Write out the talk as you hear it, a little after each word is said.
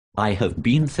I have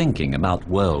been thinking about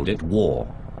World at War.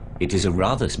 It is a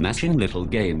rather smashing little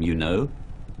game, you know.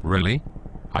 Really?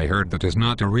 I heard that is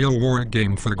not a real war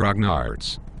game for the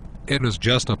grognards. It is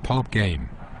just a pulp game.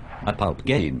 A pulp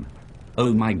game?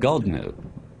 Oh my god, no.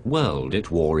 World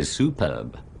at War is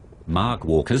superb. Mark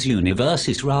Walker's universe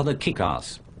is rather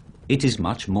kick-ass. It is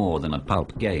much more than a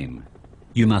pulp game.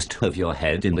 You must have your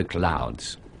head in the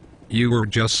clouds. You were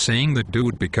just saying that,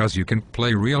 dude, because you can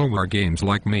play real war games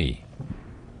like me.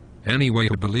 Anyone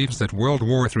who believes that World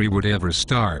War III would ever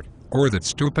start, or that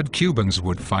stupid Cubans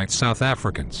would fight South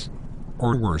Africans,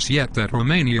 or worse yet that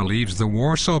Romania leaves the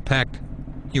Warsaw Pact,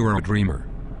 you are a dreamer.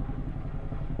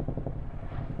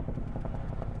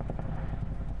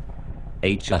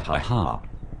 Ha.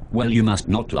 Well, you must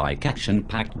not like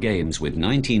action-packed games with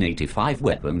 1985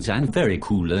 weapons and very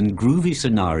cool and groovy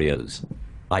scenarios.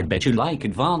 I bet you like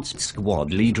Advanced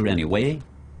Squad Leader anyway.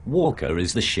 Walker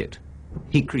is the shit.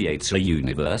 He creates a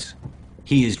universe.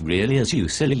 He is really, as you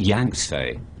silly Yanks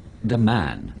say, the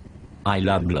man. I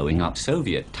love blowing up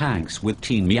Soviet tanks with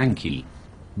Team Yankee.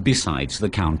 Besides, the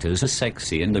counters are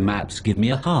sexy and the maps give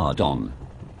me a hard-on.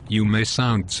 You may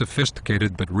sound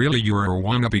sophisticated, but really you're a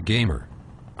wannabe gamer.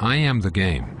 I am the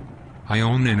game. I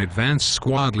own an Advanced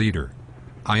Squad Leader.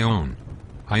 I own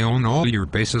all your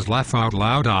bases. Laugh out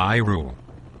loud, I rule.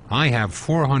 I have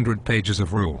 400 pages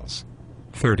of rules,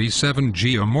 37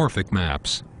 geomorphic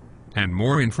maps, and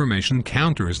more information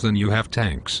counters than you have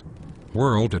tanks.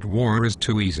 World at War is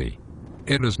too easy.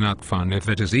 It is not fun if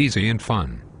it is easy and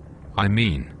fun. I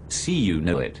mean... See, you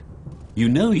know it. You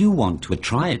know you want to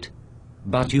try it,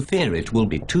 but you fear it will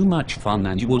be too much fun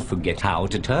and you will forget how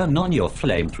to turn on your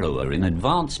flamethrower in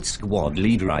Advanced Squad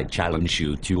Leader. I challenge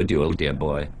you to a duel, dear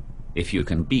boy. If you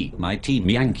can beat my Team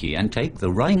Yankee and take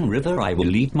the Rhine River, I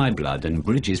will eat my blood and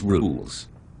bridges rules.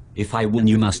 If I win,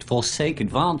 you must forsake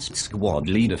Advanced Squad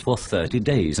Leader for 30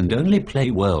 days and only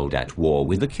play World at War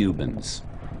with the Cubans.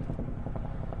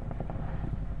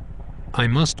 I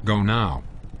must go now.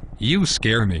 You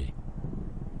scare me.